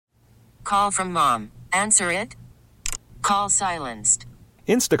Call from mom. Answer it. Call silenced.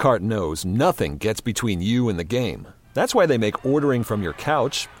 Instacart knows nothing gets between you and the game. That's why they make ordering from your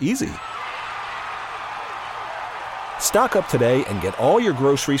couch easy. Stock up today and get all your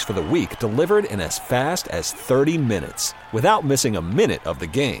groceries for the week delivered in as fast as 30 minutes without missing a minute of the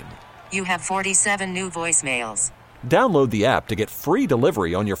game. You have 47 new voicemails. Download the app to get free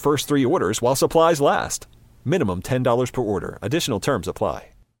delivery on your first 3 orders while supplies last. Minimum $10 per order. Additional terms apply.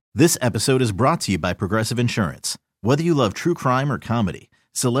 This episode is brought to you by Progressive Insurance. Whether you love true crime or comedy,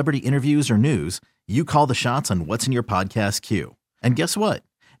 celebrity interviews or news, you call the shots on what's in your podcast queue. And guess what?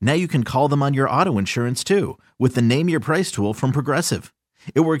 Now you can call them on your auto insurance too with the Name Your Price tool from Progressive.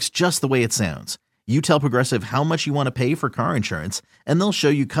 It works just the way it sounds. You tell Progressive how much you want to pay for car insurance, and they'll show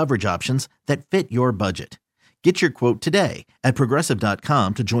you coverage options that fit your budget. Get your quote today at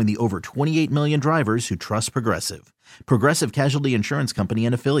Progressive.com to join the over 28 million drivers who trust Progressive. Progressive Casualty Insurance Company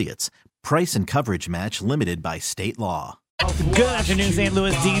and Affiliates. Price and coverage match limited by state law. Good afternoon, St.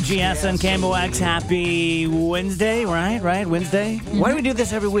 Louis, DGS and KMOX. Happy Wednesday, right? Wednesday? Why do we do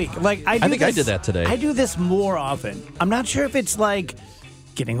this every week? I think I did that today. I do this more often. I'm not sure if it's like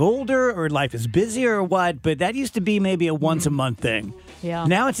getting older or life is busier or what, but that used to be maybe a once a month thing. Yeah.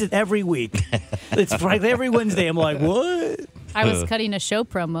 Now it's every week. It's like every Wednesday. I'm like, what? I was cutting a show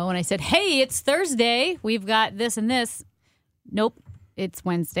promo and I said, hey, it's Thursday. We've got this and this. Nope, it's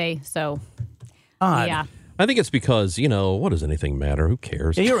Wednesday. So, Odd. yeah. I think it's because, what does anything matter? Who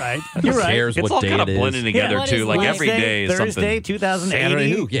cares? Yeah, you're right. Who cares It's what all day kind of it is? blending together, What too. is Like Wednesday, every day is Thursday, something. 2080.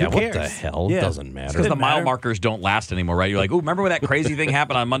 Saturday, Who what cares? the hell? Yeah. It doesn't matter. Because the mile matter. markers don't last anymore, right? You're like, oh, remember when that crazy thing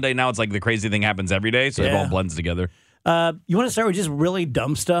happened on Monday? Now it's like the crazy thing happens every day, so it all blends together. You want to start with just really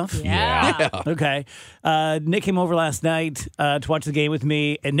dumb stuff? Yeah. Okay. Nick came over last night to watch the game with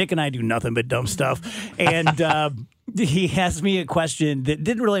me, and Nick and I do nothing but dumb stuff. And he asked me a question that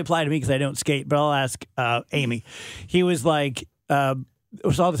didn't really apply to me because I don't skate, but I'll ask Amy. He was like, so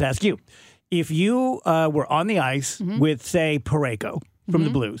I'll just ask you. If you were on the ice with, say, Parayko from the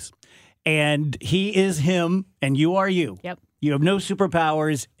Blues, and he is him and you are you. Yep. You have no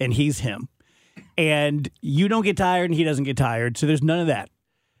superpowers and he's him. And you don't get tired and he doesn't get tired, so there's none of that.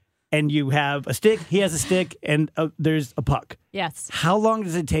 And you have a stick, he has a stick, and there's a puck. Yes. How long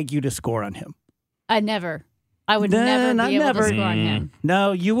does it take you to score on him? I would never not be able never. to score on him.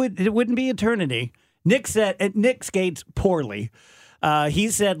 No, you would. It wouldn't be eternity. Nick skates poorly. He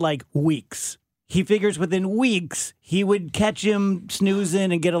said like weeks. He figures within weeks he would catch him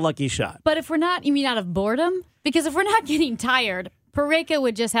snoozing and get a lucky shot. But if we're not, you mean out of boredom? Because if we're not getting tired, Parayko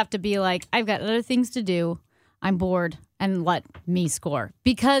would just have to be like, I've got other things to do. I'm bored, and let me score.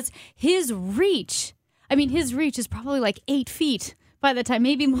 Because his reach is probably like 8 feet by the time,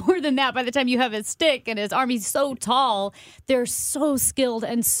 maybe more than that, by the time you have his stick, and his arm, he's so tall. They're so skilled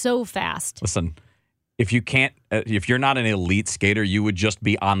and so fast. Listen, if you're not an elite skater, you would just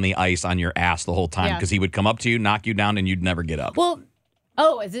be on the ice on your ass the whole time because he would come up to you, knock you down, and you'd never get up. Well,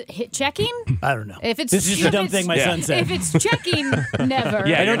 is it hit checking? I don't know. If it's This is just a dumb thing my son said. If it's checking, never.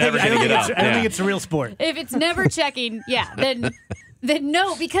 Yeah, I don't you're never think gonna get out. I don't think it's a real sport. If it's never checking, then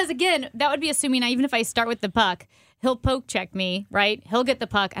no, because again, that would be assuming even if I start with the puck, he'll poke check me, right? He'll get the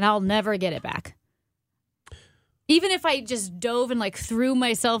puck, and I'll never get it back. Even if I just dove and threw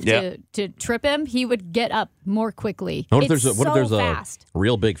myself to trip him, he would get up more quickly. What if there's fast. a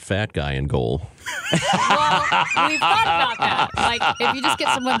real big fat guy in goal? Well, we've thought about that. If you just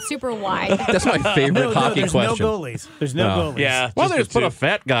get someone super wide. That's my favorite hockey there's question. no goalies. There's no goalies. Yeah. Well, just there's the put two. a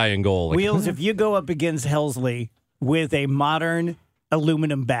fat guy in goal. Wheels, if you go up against Helsley with a modern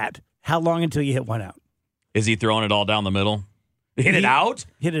aluminum bat, how long until you hit one out? Is he throwing it all down the middle? Hit it out?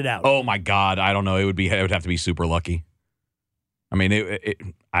 Hit it out. Oh my God, I don't know. It would have to be super lucky. I mean,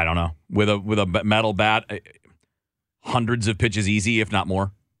 I don't know. With a metal bat, hundreds of pitches easy, if not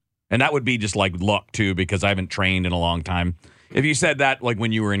more. And that would be just like luck too, because I haven't trained in a long time. If you said that like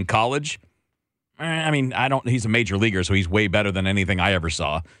when you were in college, I mean, he's a major leaguer, so he's way better than anything I ever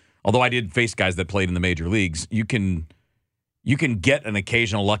saw. Although I did face guys that played in the major leagues, you can get an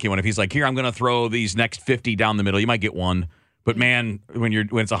occasional lucky one. If he's like, here, I'm going to throw these next 50 down the middle, you might get one. But man, when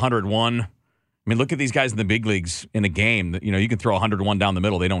it's 101, I mean, look at these guys in the big leagues in a game. You can throw 101 down the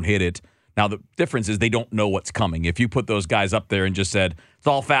middle, they don't hit it. Now the difference is they don't know what's coming. If you put those guys up there and just said it's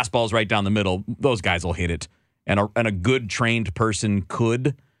all fastballs right down the middle, those guys will hit it. And a good trained person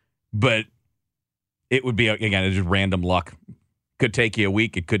could, but it would be again it's just random luck. Could take you a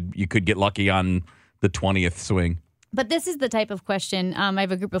week. You could get lucky on the 20th swing. But this is the type of question. I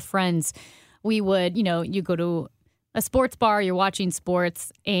have a group of friends. We would, you go to a sports bar, you're watching sports,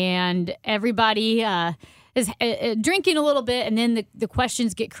 and everybody is drinking a little bit, and then the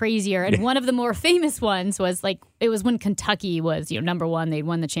questions get crazier. And one of the more famous ones was it was when Kentucky was number one. They'd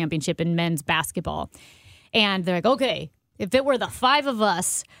won the championship in men's basketball, and they're like, okay, if it were the 5 of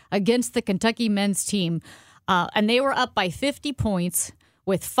us against the Kentucky men's team, and they were up by 50 points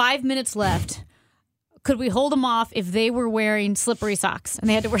with 5 minutes left, could we hold them off if they were wearing slippery socks? And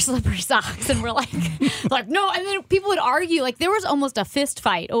they had to wear slippery socks. And we're like no. And then people would argue. There was almost a fist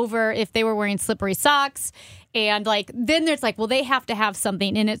fight over if they were wearing slippery socks. And then there's well, they have to have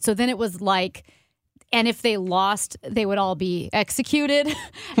something in it. So then it was and if they lost, they would all be executed.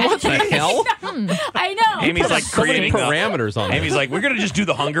 What the hell? I know. Amy's So many creating parameters on Amy's it. we're going to just do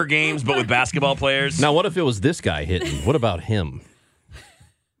the Hunger Games, but with basketball players. Now, what if it was this guy hitting? What about him?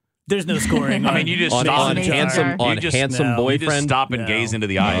 There's no scoring. I mean, you just On stop and handsome You just boyfriend? You just stop and No. gaze into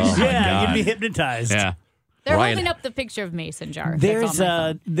the eyes. Oh, my yeah, God. you'd be hypnotized. Yeah. They're Ryan- holding up the picture of Mason Jar. There's That's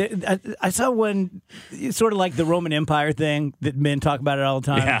on my phone. I saw one sort of like the Roman Empire thing that men talk about it all the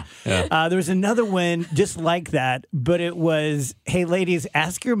time. Yeah. There was another one just like that, but it was, hey ladies,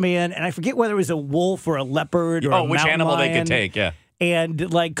 ask your man, and I forget whether it was a wolf or a leopard or a Which mountain animal they lion, could take? Yeah.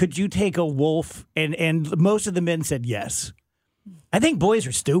 and could you take a wolf? And most of the men said yes. I think boys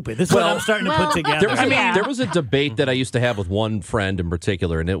are stupid. This is what I'm starting to put together. There was a debate that I used to have with one friend in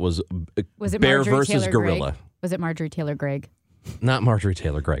particular, and it was, Was it bear Marjorie versus Taylor gorilla. Greig? Was it Marjorie Taylor Greig? Not Marjorie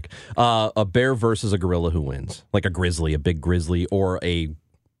Taylor Greig. A bear versus a gorilla who wins, like a grizzly, a big grizzly, or a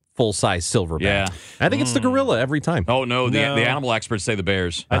full-size silverback. Yeah. I think it's the gorilla every time. Oh, no. The No. animal experts say the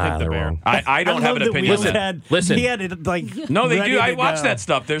bears. I think the they're bear. wrong. I don't have love an that opinion on Will that. Listen. He had it No, they ready do. I to watch go. that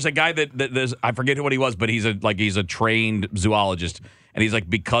stuff. There's a guy that there's I forget what he was, but he's a trained zoologist, and he's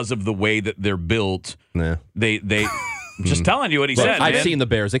because of the way that they're built, Nah. they just telling you what he Look, said. I've man. seen the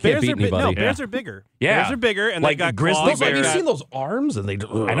bears. They can't Bears beat are big. No, anybody. bears are bigger. Yeah. Bears are bigger, and Like they've got grizzly claws bear. like Have you that. seen those arms? And they.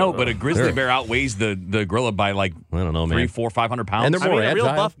 I know, but a grizzly bear outweighs the gorilla by I don't know, man. 300, 400, 500 pounds. And they're I mean, more a real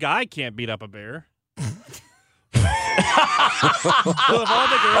agile. buff guy can't beat up a bear. So if all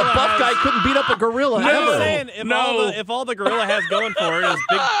the A gorilla buff has, guy couldn't beat up a gorilla I'm ever. saying if all the gorilla has going for it is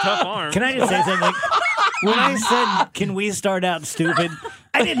big tough arms. Can I just say something? When I said, can we start out stupid,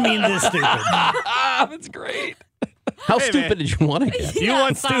 I didn't mean this stupid. That's great. How Hey, stupid man. did you want to get? You Yeah,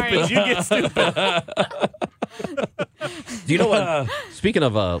 want sorry. stupid, you get stupid. Do you know what? Speaking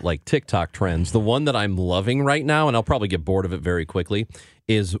of TikTok trends, the one that I'm loving right now, and I'll probably get bored of it very quickly,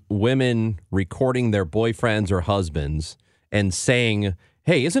 is women recording their boyfriends or husbands and saying,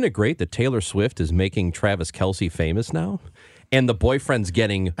 hey, isn't it great that Taylor Swift is making Travis Kelce famous now? And the boyfriend's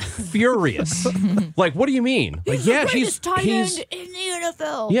getting furious. What do you mean? Yeah, he's in the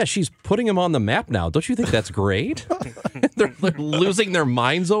NFL. yeah, she's putting him on the map now. Don't you think that's great? they're losing their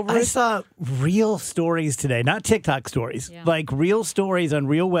minds over I it. saw real stories today, not TikTok stories, Yeah. real stories on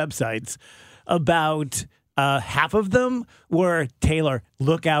real websites about half of them were Taylor,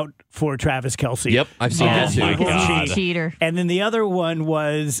 look out for Travis Kelce. Yep, I've seen that too. my He will God. cheat. Cheater. And then the other one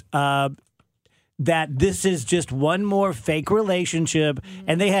was that this is just one more fake relationship,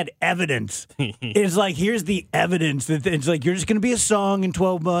 and they had evidence. It's here's the evidence that it's you're just going to be a song in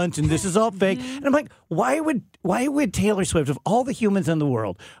 12 months, and this is all fake. And I'm why would Taylor Swift, of all the humans in the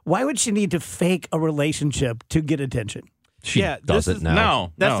world, why would she need to fake a relationship to get attention? She does it now.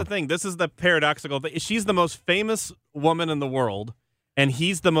 No. That's the thing. This is the paradoxical thing. She's the most famous woman in the world, and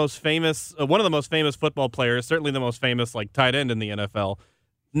he's the most famous, one of the most famous football players, certainly the most famous tight end in the NFL.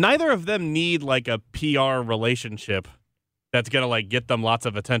 Neither of them need a PR relationship that's gonna get them lots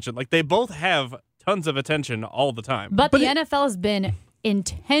of attention. They both have tons of attention all the time. But the NFL has been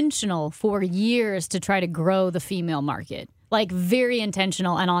intentional for years to try to grow the female market. Very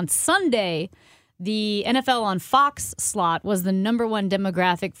intentional. And on Sunday, the NFL on Fox slot was the number one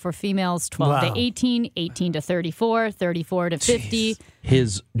demographic for females 12 Wow. to 18, 18 to 34, 34 to 50.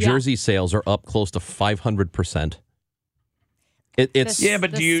 His jersey sales are up close to 500%. It's Yeah,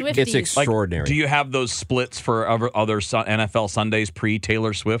 but The do you? Swifties. it's extraordinary. Do you have those splits for other NFL Sundays pre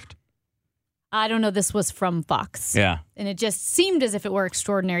Taylor Swift? I don't know. This was from Fox. Yeah. And it just seemed as if it were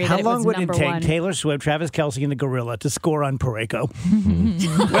extraordinary How that it long was would it number take one. Taylor Swift, Travis Kelce, and the gorilla to score on Pareko?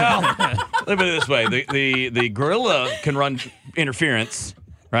 Well, look at it this way: the gorilla can run interference,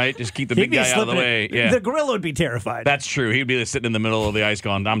 right? Just keep the He'd big be guy out of the slipping way. it. Yeah, The gorilla would be terrified. that's true. He'd be sitting in the middle of the ice,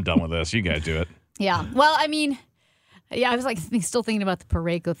 going, "I'm done with this. You guys do it." Yeah. Well, I mean, yeah, I was still thinking about the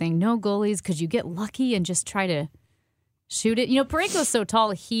Pareko thing. No goalies. Could you get lucky and just try to shoot it? Pareko's so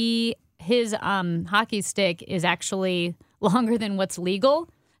tall. His hockey stick is actually longer than what's legal.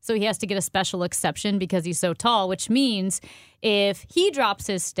 So he has to get a special exception because he's so tall, which means if he drops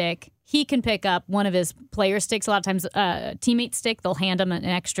his stick, he can pick up one of his player sticks. A lot of times, teammate stick, they'll hand him an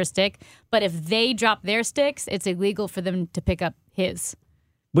extra stick. But if they drop their sticks, it's illegal for them to pick up his.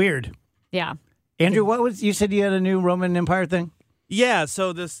 Weird. Yeah. Andrew, what was you said you had a new Roman Empire thing? Yeah,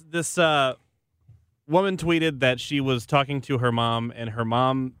 so this woman tweeted that she was talking to her mom, and her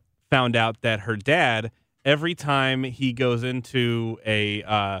mom found out that her dad, every time he goes into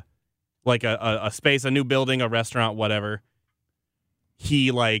a space, a new building, a restaurant, whatever, he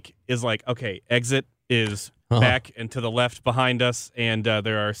is like, okay, exit is back and to the left behind us, and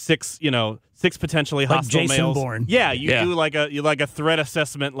there are six potentially Like hostile Jason males. Bourne. Yeah, you do like a threat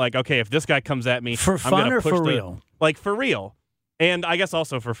assessment, like, okay, if this guy comes at me, For I'm fun gonna or push for real? Like for real. And I guess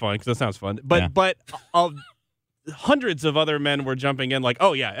also for fun, because that sounds fun. But hundreds of other men were jumping in like,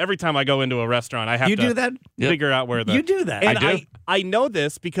 oh, yeah, every time I go into a restaurant, I have You to do that? figure out where the... You do that. And I do. I know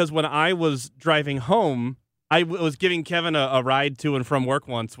this because when I was driving home, I was giving Kevin a ride to and from work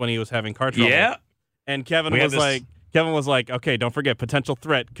once when he was having car trouble. Yeah. And Kevin We had was this- like, okay, don't forget, potential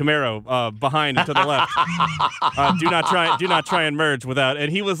threat, Camaro, behind and to the left. Do not try and merge without.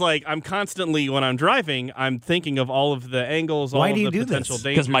 And he was like, I'm constantly, when I'm driving, I'm thinking of all of the angles, Why all do you of the do potential this?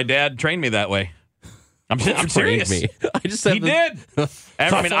 dangers. Because my dad trained me that way. I'm Trained serious. me. I just said He did.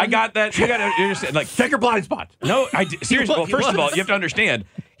 I mean, I got that. You got to understand. Like, Check your blind spot. no, seriously. Well, He first of all, was. you have to understand.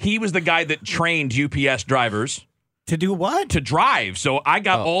 He was the guy that trained UPS drivers To do what? to drive. So I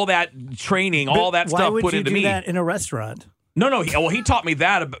got all that training, all that Why stuff would put you into do me. that in a restaurant? No. He taught me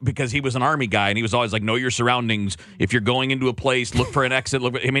that because he was an Army guy, and he was always like, know your surroundings. If you're going into a place, look for an exit.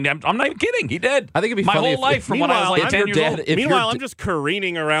 I mean, I'm not even kidding. He did. I think it'd be my funny whole if- life from when I was Meanwhile, like I'm 10 your years dad- old. if Meanwhile, you're I'm just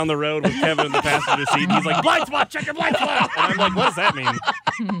careening around the road with Kevin in the passenger seat. He's like, blind spot, check your blind spot. And I'm like, what does that mean?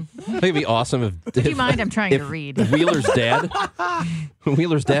 I think it'd be awesome if. Do you mind? I'm trying to read. Wheeler's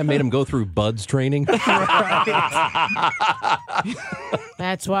dad made him go through Bud's training.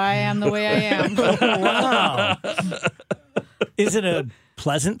 That's why I am the way I am. Wow. Is it a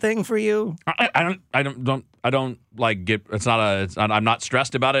pleasant thing for you? I don't like get. I'm not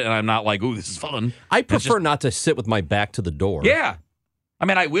stressed about it, and I'm not like, ooh, this is fun. I It's prefer just- not to sit with my back to the door. Yeah. I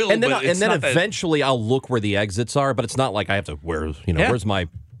mean, I will, And then, but it's not that- eventually I'll look where the exits are, but it's not like I have to where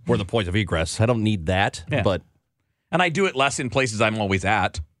the points of egress. I don't need that. Yeah. But And I do it less in places I'm always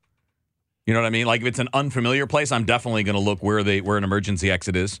at. You know what I mean? Like if it's an unfamiliar place, I'm definitely going to look where an emergency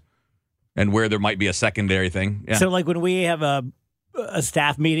exit is, and where there might be a secondary thing. Yeah. So, like when we have a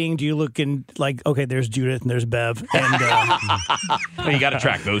staff meeting, do you look in like, okay, there's Judith and there's Bev, and Well, you got to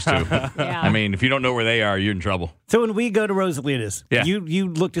track those two. Yeah. I mean, if you don't know where they are, you're in trouble. so when we go to Rosalita's, Yeah. you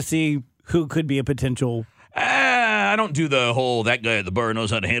look to see who could be a potential. I don't do the whole that guy at the bar knows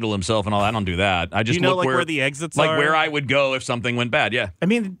how to handle himself and all. I don't do that. I just Do you know look where the exits like are? where I would go if something went bad. Yeah. I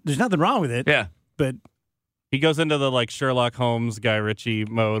mean, there's nothing wrong with it. Yeah. But He goes into the Sherlock Holmes, Guy Ritchie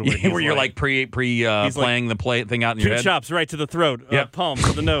mode where, Where you're like playing the play thing out in your two head. chops right to the throat, Yep. palm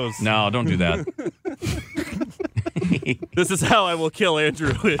to the nose. No, don't do that. This is how I will kill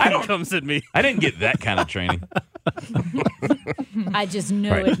Andrew if he comes at me. I didn't get that kind of training. I just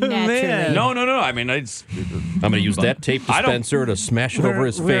know it naturally. Man. No. I mean, it's. I'm going to use that tape I don't- dispenser to smash it over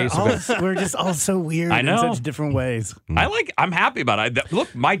his face. We're just all so weird I know. in such different ways. I'm happy about it.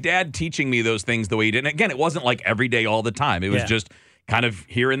 Look, my dad teaching me those things the way he did. And again, it wasn't like every day all the time. It was Yeah. just kind of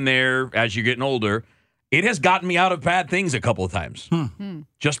here and there as you're getting older. It has gotten me out of bad things a couple of times.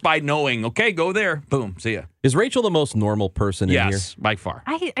 Just by knowing, okay, go there. Boom. See ya. Is Rachel the most normal person in here? Yes, by far.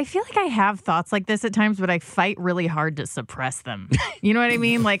 I feel like I have thoughts like this at times, but I fight really hard to suppress them. You know what I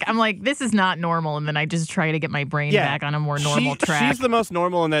mean? Like, I'm like, this is not normal. And then I just try to get my brain back on a more normal track. She's the most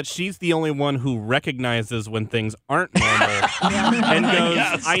normal in that she's the only one who recognizes when things aren't normal and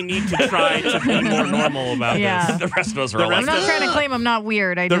goes, I need to try to be more normal about Yeah. this. The rest of us are The all I'm like, not trying to claim I'm not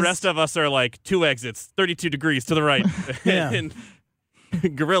weird. The rest of us are like 2 exits, 32 degrees to the right. Yeah.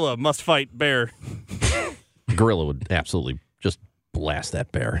 And gorilla must fight bear. Gorilla would absolutely just blast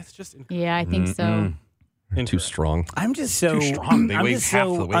that bear. It's just Yeah, I think so. Too strong. I'm just so Too strong. They I'm weigh just half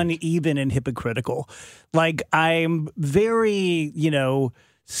so the weight. uneven and hypocritical. Like I'm very,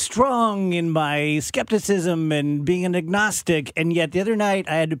 strong in my skepticism and being an agnostic, and yet the other night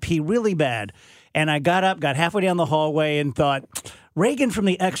I had to pee really bad, and I got up, got halfway down the hallway, and thought Reagan from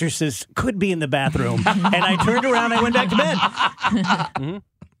The Exorcist could be in the bathroom, and I turned around, and I went back to bed.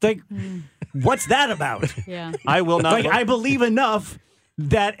 Like, what's that about? Yeah. I will not. Like, I believe enough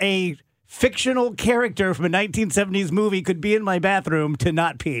that a fictional character from a 1970s movie could be in my bathroom to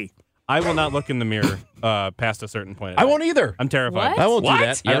not pee. I will not look in the mirror past a certain point. I won't either. I'm terrified. What? I won't What? do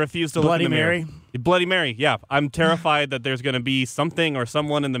that. I Yep. refuse to Bloody look in the mirror. Mary? Bloody Mary, yeah. I'm terrified that there's going to be something or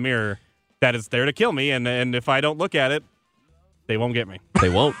someone in the mirror that is there to kill me, and if I don't look at it, they won't get me. They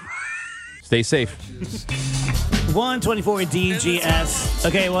won't. Stay safe. 124 DGS.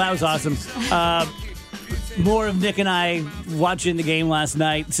 Okay, well, that was awesome. More of Nick and I watching the game last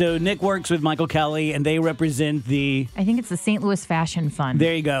night. So Nick works with Michael Kelly, and they represent the... I think it's the St. Louis Fashion Fund.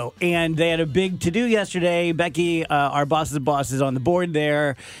 There you go. And they had a big to-do yesterday. Becky, our boss's boss, is on the board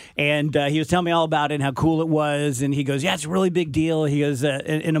there. And he was telling me all about it and how cool it was. And he goes, yeah, it's a really big deal. He goes,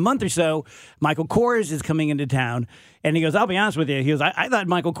 in a month or so, Michael Kors is coming into town. And he goes, I'll be honest with you. He goes, I thought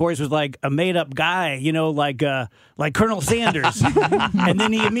Michael Kors was like a made-up guy, you know, like Colonel Sanders. And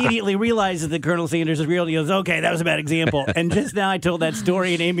then he immediately realizes that Colonel Sanders is real. And he goes, okay, that was a bad example. And just now I told that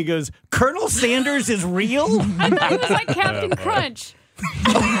story, and Amy goes, Colonel Sanders is real? I thought it was like Captain Crunch.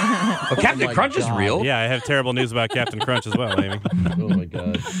 Oh, Captain Crunch is real. Yeah, I have terrible news about Captain Crunch as well, Amy. Oh, my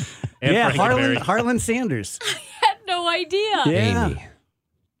God. And Yeah, Frankenberry. Harlan Sanders. I had no idea. Yeah. Amy.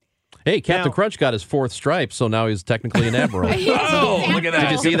 Hey, Captain Now- Crunch got his 4th stripe, so now he's technically an admiral. Oh, look at that.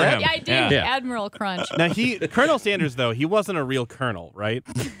 Did you see Good for that? him. Yeah, I did. Yeah. Admiral Crunch. Now, Colonel Sanders, though, he wasn't a real colonel, right?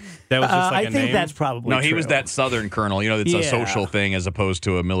 That was just like I a think name. that's probably No, he true. was that Southern colonel. You know, it's a Yeah. social thing as opposed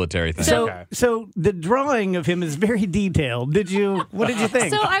to a military thing. So, Okay. so the drawing of him is very detailed. What did you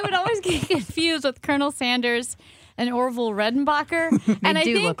think? So I would always get confused with Colonel Sanders and Orville Redenbacher. And I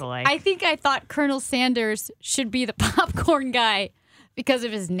do think, look alike. I thought Colonel Sanders should be the popcorn guy because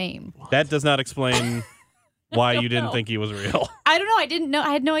of his name. That does not explain why you didn't know. think he was real. I don't know. I didn't know.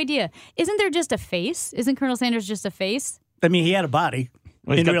 I had no idea. Isn't there just a face? Isn't Colonel Sanders just a face? I mean, he had a body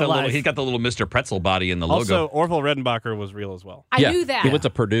Well, he's in got real the little, life. he's got the little Mr. Pretzel body in the logo. Also, Orville Redenbacher was real as well. I knew that. He went to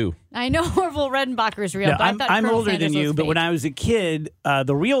Purdue. I know Orville Redenbacher is real. No, but I I'm, thought I'm Colonel older Sanders than you, was but when fake. I was a kid,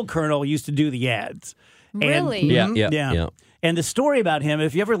 the real Colonel used to do the ads. And- Really? Yeah, Mhm, yeah. And the story about him,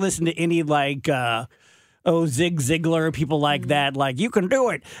 if you ever listen to any like Zig Ziglar, people like that, like you can do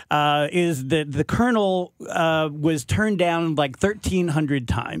it, is that the Colonel was turned down like 1,300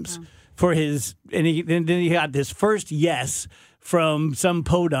 times for his, and then he got this first yes from some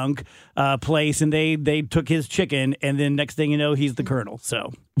podunk place, and they took his chicken, and then next thing you know, he's the Colonel.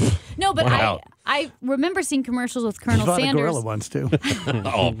 So No, but Wow. I remember seeing commercials with he Colonel fought a Sanders. gorilla once too.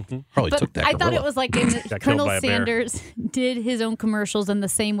 Oh, probably But took that I thought gorilla. it was like in Got killed Colonel by a bear. Sanders did his own commercials in the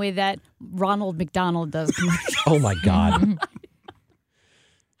same way that Ronald McDonald does commercials. Oh, my God.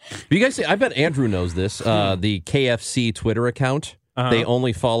 You guys see, I bet Andrew knows this. The KFC Twitter account, they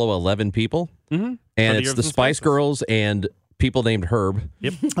only follow 11 people. And the it's Herbs the and Spice Spices. Girls and people named Herb.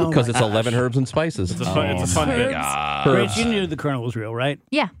 Yep. Because it's 11 herbs and spices. It's a fun bit. Rich, you knew the Colonel was real, right?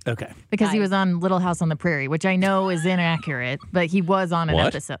 Yeah, Okay. because he was on Little House on the Prairie, which I know is inaccurate, but he was on an What?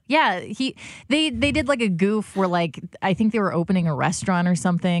 episode. Yeah, they did like a goof where like I think they were opening a restaurant or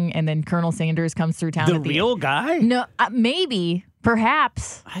something, and then Colonel Sanders comes through town. The at real guy? No, maybe,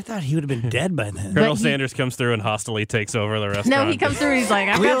 perhaps. I thought he would have been dead by then. Colonel But he- Sanders comes through and hostily takes over the restaurant. No, he comes through. He's like,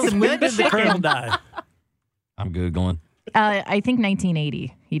 I've got Will, some when good did the Colonel chicken. die? I'm Googling. I think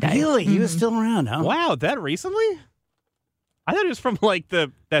 1980 he died. Really? He was still around, huh? Wow, that recently? I thought it was from like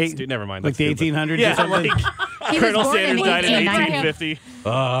never mind. Like that's the stupid. 1800s or Yeah, something? like He was Colonel born Sanders died in 1890.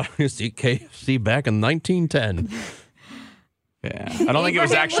 1850. You see KFC back in 1910. Yeah. I don't think it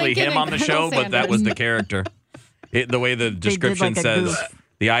was Abraham actually Lincoln him and on the Colonel show, but that was the Sanders. character. The way the did description like a says, goof.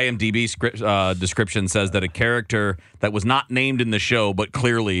 the IMDb description says that a character that was not named in the show, but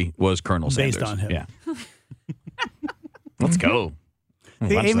clearly was Colonel Based Sanders. on him. Yeah. Let's go.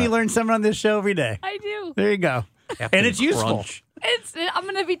 See, Watch Amy that. learns something on this show every day. I do. There you go. And it's useful. Crunch. I'm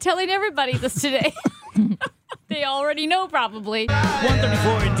going to be telling everybody this today. They already know probably.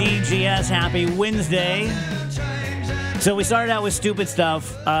 134 DGS. Happy Wednesday. So we started out with stupid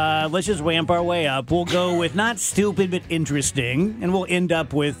stuff. Let's just ramp our way up. We'll go with not stupid, but interesting. And we'll end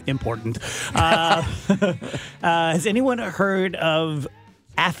up with important. Has anyone heard of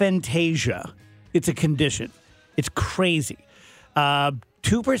aphantasia? It's a condition. It's crazy.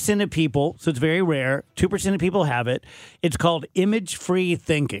 2% of people, so it's very rare, 2% of people have it. It's called image-free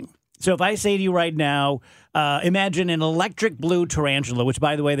thinking. So if I say to you right now, imagine an electric blue tarantula, which,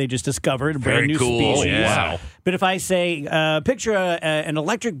 by the way, they just discovered, a brand Very new cool. species. Yeah. But if I say, picture an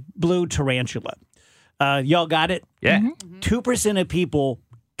electric blue tarantula, y'all got it? Yeah. 2% of people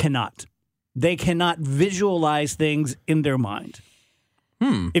cannot. They cannot visualize things in their mind.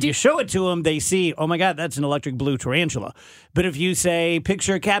 If you show it to them, they see, oh my God, that's an electric blue tarantula. But if you say,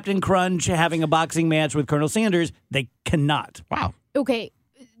 picture Captain Crunch having a boxing match with Colonel Sanders, they cannot. Wow. Okay,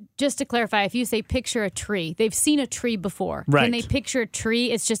 just to clarify, if you say picture a tree, they've seen a tree before. Right. Can they picture a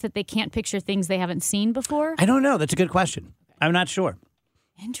tree? It's just that they can't picture things they haven't seen before? I don't know. That's a good question. I'm not sure.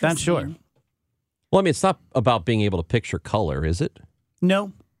 Interesting. Not sure. Well, I mean, it's not about being able to picture color, is it?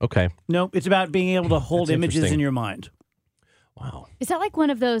 No, Okay. no. It's about being able to hold That's images interesting. in your mind. Wow. Is that like one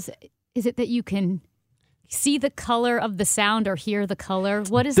of those Is it that you can see the color of the sound or hear the color?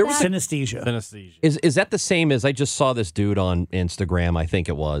 What is There that? was Synesthesia. Synesthesia. Is that the same as I just saw this dude on Instagram, I think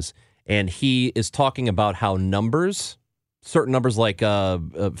it was, and he is talking about how certain numbers like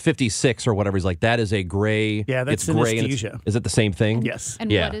 56 or whatever, he's like, that is a gray. Yeah, that's it's gray and synesthesia. is it the same thing? Yes.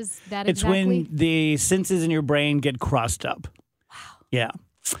 And Yeah. what is that It's exactly? when the senses in your brain get crossed up. Wow. Yeah.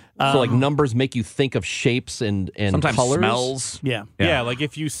 So like numbers make you think of shapes and Sometimes colors. smells. Yeah. Yeah, like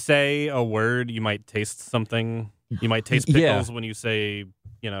if you say a word, you might taste something. You might taste Yeah. pickles when you say,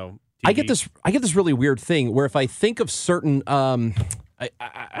 TV. I get this really weird thing where if I think of certain,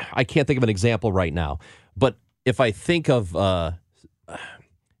 I can't think of an example right now, but if I think of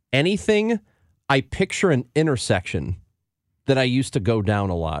anything, I picture an intersection that I used to go down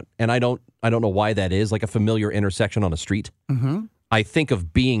a lot, and I don't know why that is, like a familiar intersection on a street. Mm-hmm. I think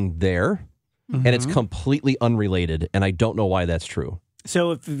of being there, and it's completely unrelated, and I don't know why that's true.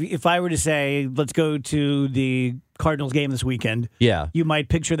 So if I were to say, let's go to the Cardinals game this weekend, Yeah, you might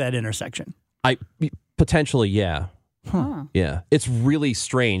picture that intersection. I potentially, yeah. Huh. Yeah, it's really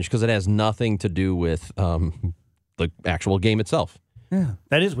strange because it has nothing to do with the actual game itself. Yeah.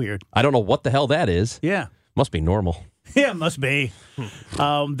 That is weird. I don't know what the hell that is. Yeah. Must be normal. Yeah, it must be.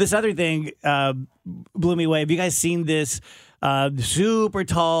 This other thing blew me away. Have you guys seen this super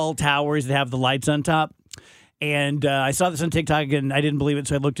tall towers that have the lights on top? And I saw this on TikTok, and I didn't believe it,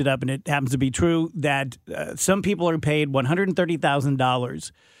 so I looked it up, and it happens to be true that some people are paid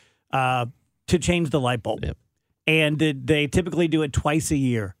 $130,000 to change the light bulb. Yep. And they typically do it twice a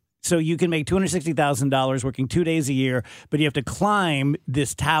year. So you can make $260,000 working 2 days a year, but you have to climb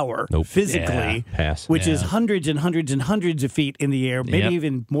this tower physically, Pass. which is hundreds and hundreds and hundreds of feet in the air, maybe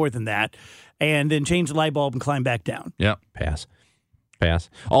even more than that, and then change the light bulb and climb back down. Yep. Pass.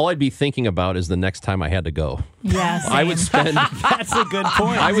 All I'd be thinking about is the next time I had to go. Yes. I would spend. That's a good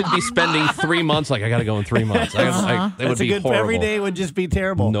point. I would be spending 3 months. Like I got to go in 3 months. It would That's a be good. horrible. Every day would just be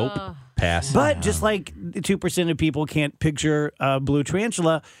terrible. Nope. Pass. But just like 2% of people can't picture a blue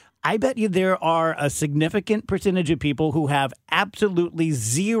tarantula, I bet you there are a significant percentage of people who have absolutely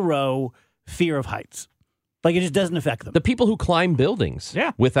zero fear of heights. Like it just doesn't affect them. The people who climb buildings,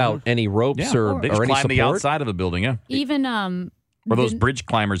 Yeah. without any ropes Yeah. or They just any climb support. the outside of a building, yeah. Even Or those bridge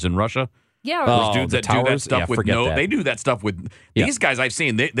climbers in Russia. yeah, or Those dudes the that do that towers? stuff Yeah, with forget that. they do that stuff with Yeah. these guys I've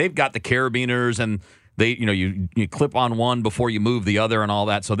seen. They've got the carabiners and they, you clip on one before you move the other and all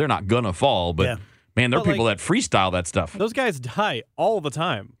that, so they're not gonna fall. But Yeah. man, there are But, people that freestyle that stuff. Those guys die all the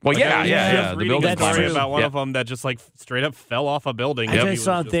time. Well, Like, yeah, I was yeah, just yeah. The reading building a story climbers. about one Yeah. of them that just like straight up fell off a building. I and he just was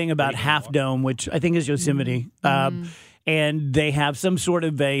saw a just thing about breathing Half water. Dome, which I think is Yosemite. And they have some sort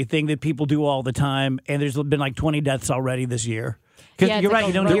of a thing that people do all the time. And there's been like 20 deaths already this year. Because Yeah, it's you're like right, a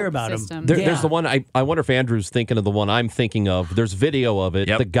you don't rope hear about system. them. There's the one, I wonder if Andrew's thinking of the one I'm thinking of. There's video of it.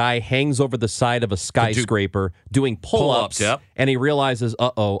 Yep. The guy hangs over the side of a skyscraper doing pull-ups, Yep. and he realizes,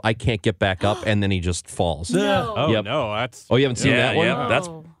 I can't get back up, and then he just falls. No. Oh, Yep. no. That's. Oh, you haven't seen that one? Yeah,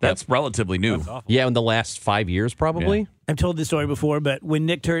 Whoa. that's relatively new. That's awful. Yeah, in the last 5 years, probably. I've told this story before, but when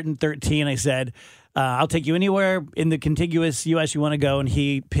Nick turned 13, I said, I'll take you anywhere in the contiguous U.S. you want to go, and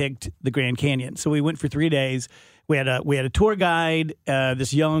he picked the Grand Canyon. So we went for 3 days. We had a tour guide,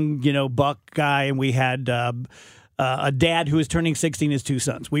 this young, buck guy, and we had a dad who was turning 16, his 2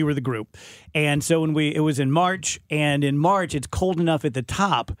 sons. We were the group. And so it was in March, and in March, it's cold enough at the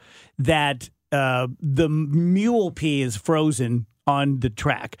top that the mule pee is frozen on the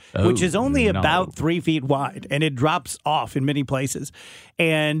track, which is only about 3 feet wide, and it drops off in many places.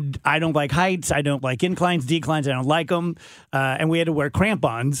 And I don't like heights. I don't like inclines, declines. I don't like them. And we had to wear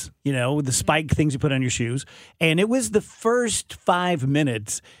crampons, the spike things you put on your shoes. And it was the first 5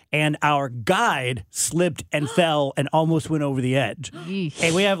 minutes, and our guide slipped and fell and almost went over the edge.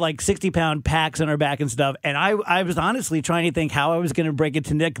 And we have like 60-pound packs on our back and stuff. And I was honestly trying to think how I was going to break it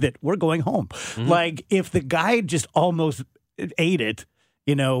to Nick that we're going home. Like if the guide just almost ate it,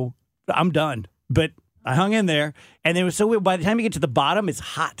 I'm done. But I hung in there, and it was so weird. By the time you get to the bottom, it's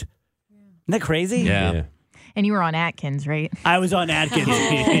hot. Isn't that crazy? Yeah. And you were on Atkins, right? I was on Atkins.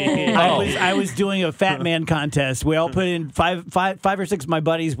 I was doing a fat man contest. We all put in five or six of my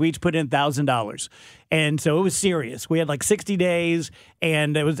buddies. We each put in $1,000, and so it was serious. We had like 60 days,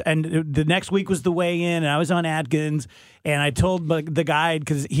 and the next week was the weigh in, and I was on Atkins. And I told the guide,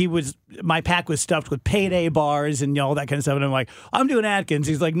 because my pack was stuffed with payday bars and all that kind of stuff. And I'm like, I'm doing Atkins.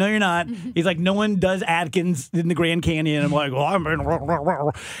 He's like, no, you're not. He's like, no one does Atkins in the Grand Canyon. I'm like, well, I'm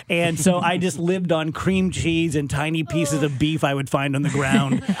in. And so I just lived on cream cheese and tiny pieces of beef I would find on the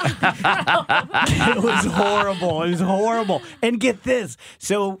ground. It was horrible. It was horrible. And get this.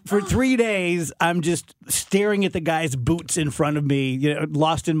 So for 3 days, I'm just just staring at the guy's boots in front of me,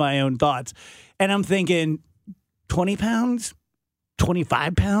 lost in my own thoughts. And I'm thinking, 20 pounds?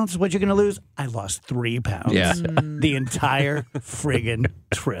 25 pounds? What you're going to lose? I lost 3 pounds. Yeah. The entire friggin'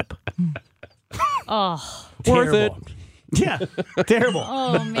 trip. Oh, Worth it. Terrible. Yeah, terrible.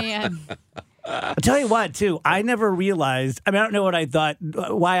 oh man. I'll tell you what, too. I never realized. I don't know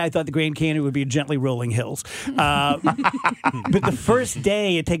why I thought the Grand Canyon would be gently rolling hills. But the first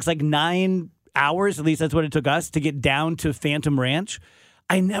day, it takes like 9 hours. At least that's what it took us to get down to Phantom Ranch.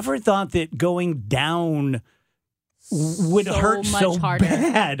 I never thought that going down would hurt much so harder.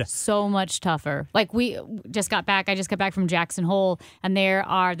 bad. So much tougher. Like I just got back from Jackson Hole, and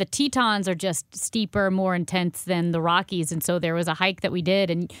the Tetons are just steeper, more intense than the Rockies. And so there was a hike that we did,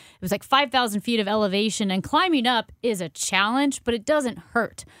 and it was like 5,000 feet of elevation, and climbing up is a challenge, but it doesn't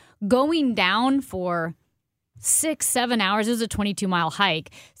hurt. Going down for 6-7 hours, it was a 22-mile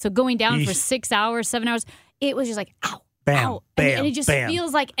hike. So going down for 6 hours, 7 hours, it was just like, ow. Bam, Ow. bam, and it just bam.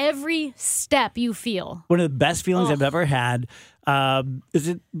 feels like every step you feel. One of the best feelings I've ever had is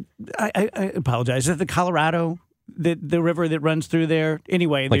it. I apologize. Is it the Colorado, the river that runs through there?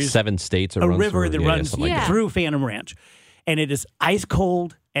 Anyway, Like there's 7 states. a river that runs something like that. through Phantom Ranch, and it is ice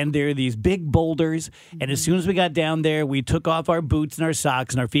cold. And there are these big boulders. And as soon as we got down there, we took off our boots and our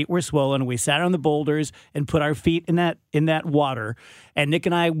socks, and our feet were swollen. And we sat on the boulders and put our feet in that water. And Nick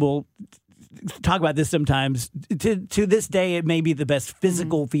and I will talk about this sometimes. To this day, it may be the best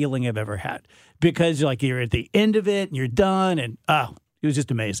physical feeling I've ever had, because you're at the end of it and you're done, and it was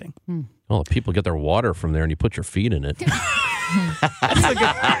just amazing. Well, people get their water from there, and you put your feet in it.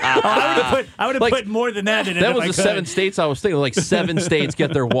 I would have put more than that in it. That if was I the could. 7 states I was thinking. Like 7 states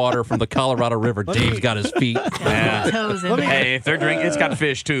get their water from the Colorado River. Dave's got his feet. Toes in there. Hey, if they're drinking, it's got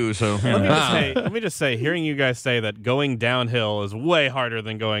fish too. So Let me just say, hearing you guys say that going downhill is way harder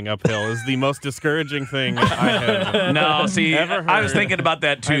than going uphill is the most discouraging thing I have. no, see, Never I was heard. thinking about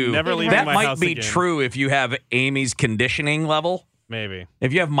that too. I'm never leaving that my might house be again. true if you have Amy's conditioning level. Maybe.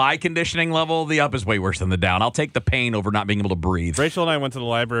 If you have my conditioning level, the up is way worse than the down. I'll take the pain over not being able to breathe. Rachel and I went to the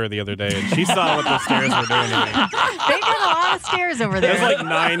library the other day, and she saw what the stairs were doing to me. They got a lot of stairs over there. There's like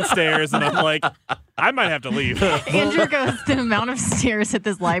 9 stairs, and I'm like, I might have to leave. Andrew goes, the amount of stairs at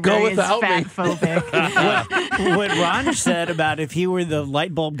this library is without me. fat phobic. What Ron said about if he were the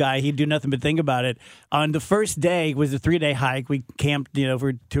light bulb guy, he'd do nothing but think about it. On the first day was a 3-day hike. We camped,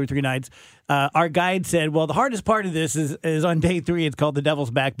 for 2 or 3 nights. Our guide said, well, the hardest part of this is on day 3. It's called the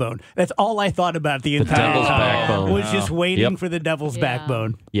Devil's Backbone. That's all I thought about the entire Devil's time. Backbone. Was just waiting Yep. for the Devil's Yeah.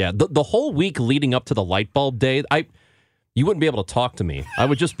 Backbone. Yeah, the whole week leading up to the light bulb day, you wouldn't be able to talk to me. I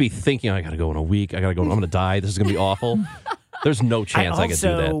would just be thinking, I got to go in a week. I'm going to die. This is going to be awful. There's no chance I could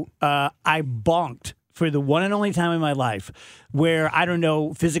do that. I bonked for the one and only time in my life where I don't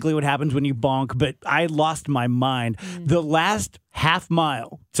know physically what happens when you bonk, but I lost my mind. The last half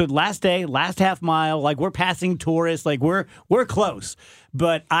mile. So last day, last half mile, like we're passing tourists, like we're close.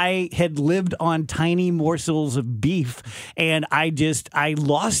 But I had lived on tiny morsels of beef, and I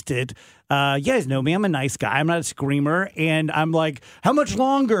lost it. You guys know me. I'm a nice guy. I'm not a screamer. And I'm like, how much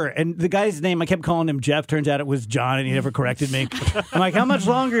longer? And the guy's name, I kept calling him Jeff. Turns out it was John, and he never corrected me. I'm like, how much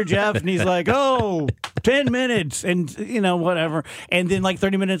longer, Jeff? And he's like, 10 minutes. And, whatever. And then like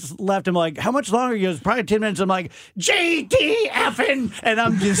 30 minutes left. I'm like, how much longer? He goes, probably 10 minutes. I'm like, GTFing. And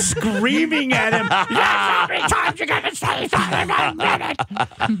I'm just screaming at him. Yes, how many times you got to say something in a minute?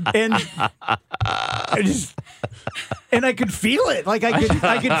 And I could feel it. Like I could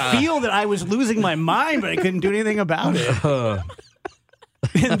feel that I was losing my mind, but I couldn't do anything about it.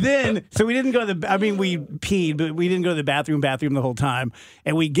 And then, so we didn't go to we peed, but we didn't go to the bathroom the whole time.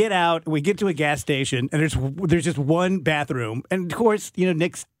 And we get out, we get to a gas station, and there's just one bathroom. And of course,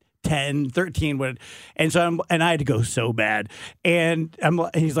 Nick's 10, 13, and so I had to go so bad. And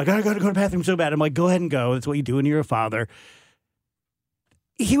he's like, I got to go to the bathroom so bad. I'm like, go ahead and go. That's what you do when you're a father.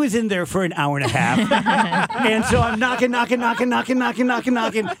 He was in there for an hour and a half. And so I'm knocking.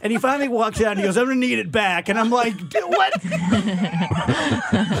 And he finally walks out and he goes, I'm going to need it back. And I'm like, what?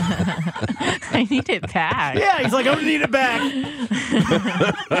 I need it back. Yeah, he's like, I'm going to need it back.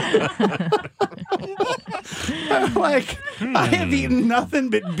 I'm like, I have eaten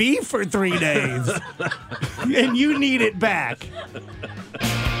nothing but beef for 3 days. And you need it back.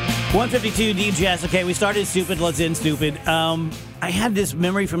 152 DJS. Okay, we started stupid. Let's end stupid. I had this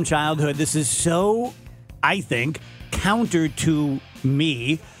memory from childhood. This is so, I think, counter to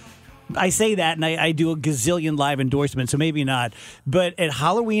me. I say that, and I do a gazillion live endorsements, so maybe not. But at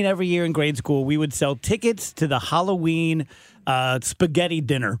Halloween every year in grade school, we would sell tickets to the Halloween spaghetti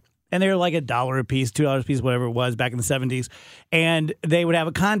dinner. And they were like $1 a piece, $2 a piece, whatever it was back in the 70s. And they would have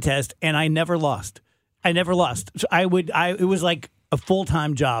a contest, and I never lost. I never lost. So it was like a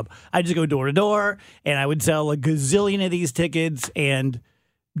full-time job. I just go door to door, and I would sell a gazillion of these tickets, and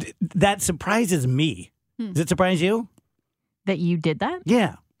that surprises me. Does it surprise you? That you did that?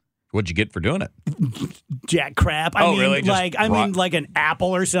 Yeah. What'd you get for doing it? Jack crap. Really? Like an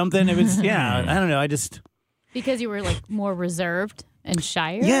apple or something. It was I don't know. Because you were like more reserved and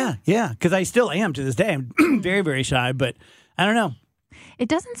shyer? Yeah. Because I still am to this day. I'm very, very shy, but I don't know. It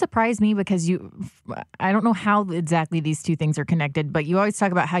doesn't surprise me because I don't know how exactly these two things are connected, but you always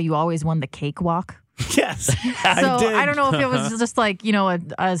talk about how you always won the cakewalk. Yes. So I don't know if it was just like,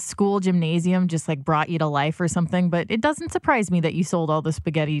 a school gymnasium just like brought you to life or something, but it doesn't surprise me that you sold all the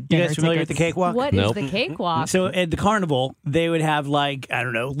spaghetti dinner You guys familiar with the cakewalk? What is the cakewalk? So at the carnival, they would have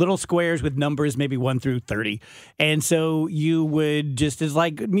little squares with numbers, maybe 1 through 30. And so you would just, as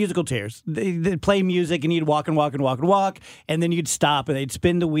like musical chairs, they'd play music and you'd walk and walk and walk and walk. And then you'd stop and they'd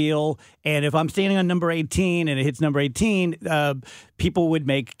spin the wheel. And if I'm standing on number 18 and it hits number 18, people would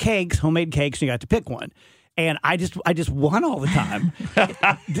make cakes, homemade cakes, and you got to pick one. And I just won all the time.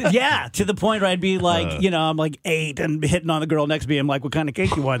 Yeah, to the point where I'd be like, I'm like 8 and hitting on the girl next to me. I'm like, what kind of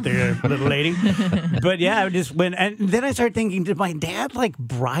cake you want there, little lady? But yeah, I would just win. And then I started thinking, did my dad like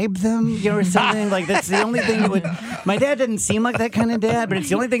bribe them, or something? Like that's the only thing that would. My dad didn't seem like that kind of dad, but it's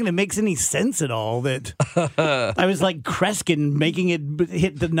the only thing that makes any sense at all. That I was like Kreskin making it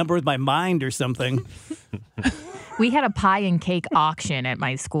hit the number with my mind or something. We had a pie and cake auction at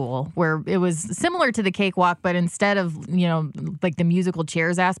my school where it was similar to the cakewalk, but instead of, like the musical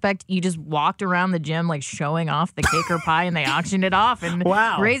chairs aspect, you just walked around the gym like showing off the cake or pie and they auctioned it off and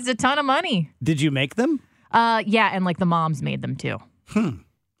raised a ton of money. Did you make them? Yeah, and like the moms made them too.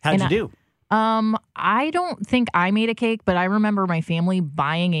 How'd you do? I don't think I made a cake, but I remember my family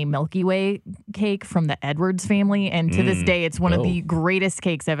buying a Milky Way cake from the Edwards family, and to this day, it's one of the greatest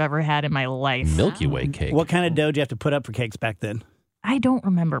cakes I've ever had in my life. Milky Way cake. What kind of dough do you have to put up for cakes back then? I don't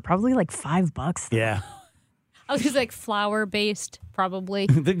remember. Probably like $5. Yeah. I was just like flour-based, probably.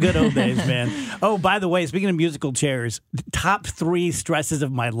 The good old days, man. Oh, by the way, speaking of musical chairs, top 3 stresses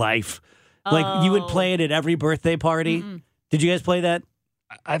of my life. Like, you would play it at every birthday party. Mm-mm. Did you guys play that?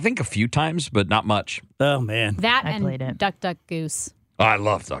 I think a few times, but not much. Oh, man. That I and played it. Duck, Duck, Goose. Oh, I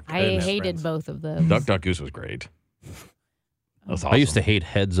love Duck, Duck Goose. I hated both of those. Duck, Duck, Goose was great. That was awesome. I used to hate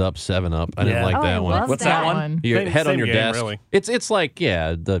Heads Up, 7-Up. I didn't like that one. What's that one? Your head on your game, desk. Really. It's like,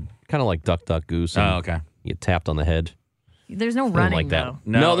 the kind of like Duck, Duck, Goose. Oh, okay. You tapped on the head. There's no running, like that. though.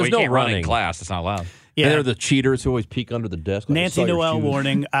 No, there's you no can't run in running. class. It's not allowed. Yeah. And they're the cheaters who always peek under the desk. Like, Nancy Noel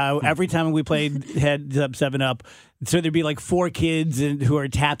warning. Every time we played Heads Up, 7-Up, so there'd be like 4 kids who are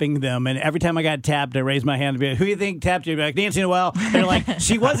tapping them. And every time I got tapped, I raised my hand and be like, who do you think tapped you? I'd be like, Nancy Noel. They're like,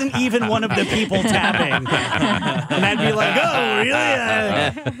 she wasn't even one of the people tapping. And I'd be like, oh, really?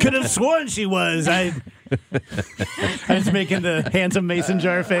 I could have sworn she was. I was making the handsome mason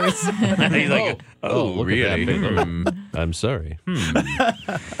jar face. He's like, look really? at that. I'm sorry.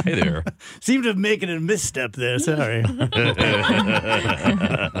 Hey there. Seem to have made a misstep there. Sorry.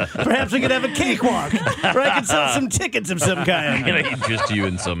 Perhaps we could have a cakewalk, or I could sell some tickets of some kind. Can I interest you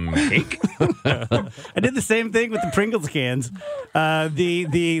in some cake? I did the same thing with the Pringles cans.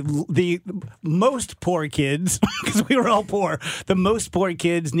 The most poor kids, because we were all poor, the most poor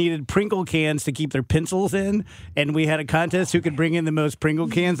kids needed Pringle cans to keep their pencils in, and we had a contest who could bring in the most Pringle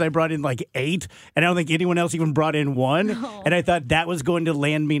cans. I brought in like 8, and I don't think anyone else even brought in 1. And I thought that was going to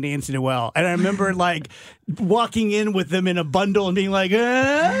land me Nancy Noel. And I remember like walking in with them in a bundle and being like,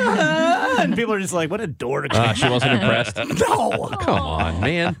 and people are just like, what a dork. She wasn't impressed. No. Come on,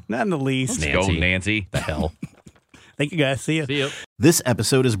 man. Not in the least. Let's go, Nancy. The hell. Thank you, guys. See you. See you. This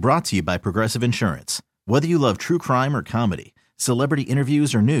episode is brought to you by Progressive Insurance. Whether you love true crime or comedy, celebrity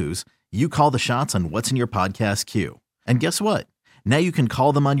interviews or news, you call the shots on what's in your podcast queue. And guess what? Now you can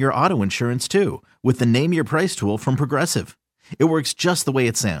call them on your auto insurance too with the Name Your Price tool from Progressive. It works just the way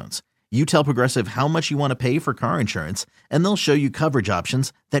it sounds. You tell Progressive how much you want to pay for car insurance, and they'll show you coverage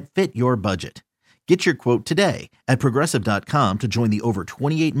options that fit your budget. Get your quote today at Progressive.com to join the over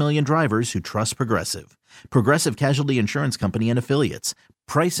 28 million drivers who trust Progressive. Progressive Casualty Insurance Company and Affiliates.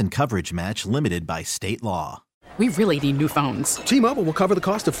 Price and coverage match limited by state law. We really need new phones. T-Mobile will cover the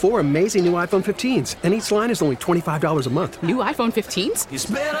cost of 4 amazing new iPhone 15s, and each line is only $25 a month. New iPhone 15s? It's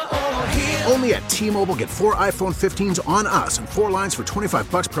better over here. Only at T-Mobile, get 4 iPhone 15s on us and 4 lines for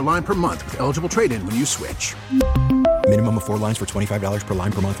 $25 per line per month with eligible trade-in when you switch. Minimum of 4 lines for $25 per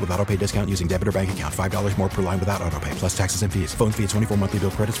line per month with autopay discount using debit or bank account. $5 more per line without autopay, plus taxes and fees. Phone fee at 24 monthly bill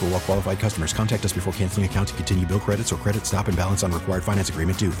credits for well-qualified customers. Contact us before canceling account to continue bill credits or credit stop and balance on required finance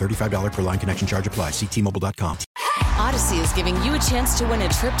agreement due. $35 per line connection charge applies. See T-Mobile.com. Odyssey is giving you a chance to win a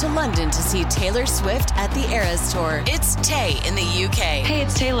trip to London to see Taylor Swift at the Eras Tour. It's Tay in the UK. Hey,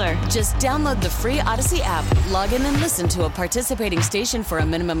 it's Taylor. Just download the free Odyssey app, log in and listen to a participating station for a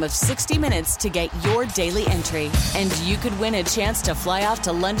minimum of 60 minutes to get your daily entry. And you could win a chance to fly off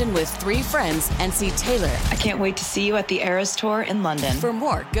to London with 3 friends and see Taylor. I can't wait to see you at the Eras Tour in London. For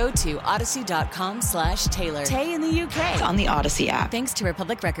more, go to odyssey.com/Taylor. Tay in the UK. It's on the Odyssey app. Thanks to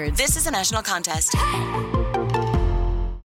Republic Records. This is a national contest.